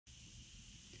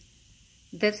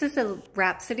This is a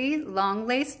Rhapsody long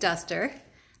lace duster.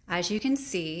 As you can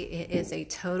see, it is a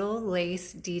total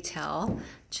lace detail.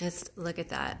 Just look at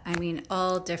that. I mean,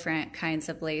 all different kinds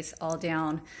of lace all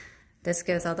down. This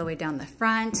goes all the way down the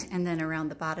front and then around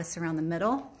the bodice, around the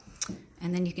middle.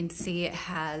 And then you can see it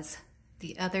has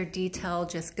the other detail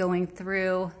just going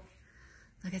through.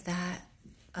 Look at that.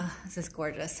 Oh, this is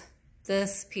gorgeous.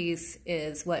 This piece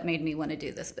is what made me want to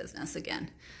do this business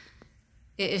again.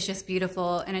 It is just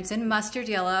beautiful, and it's in mustard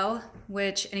yellow,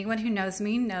 which anyone who knows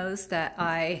me knows that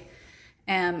I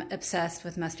am obsessed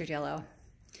with mustard yellow.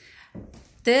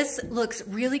 This looks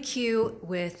really cute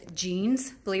with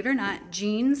jeans, believe it or not,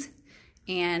 jeans,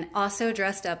 and also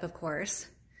dressed up, of course.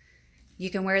 You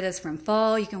can wear this from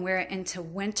fall, you can wear it into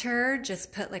winter,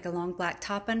 just put like a long black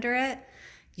top under it.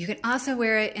 You can also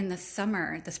wear it in the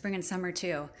summer, the spring and summer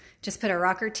too. Just put a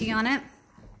rocker tee on it,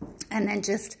 and then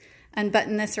just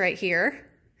unbutton this right here,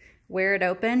 wear it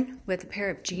open with a pair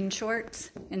of jean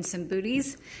shorts and some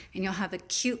booties, and you'll have a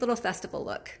cute little festival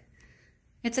look.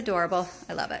 It's adorable.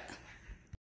 I love it.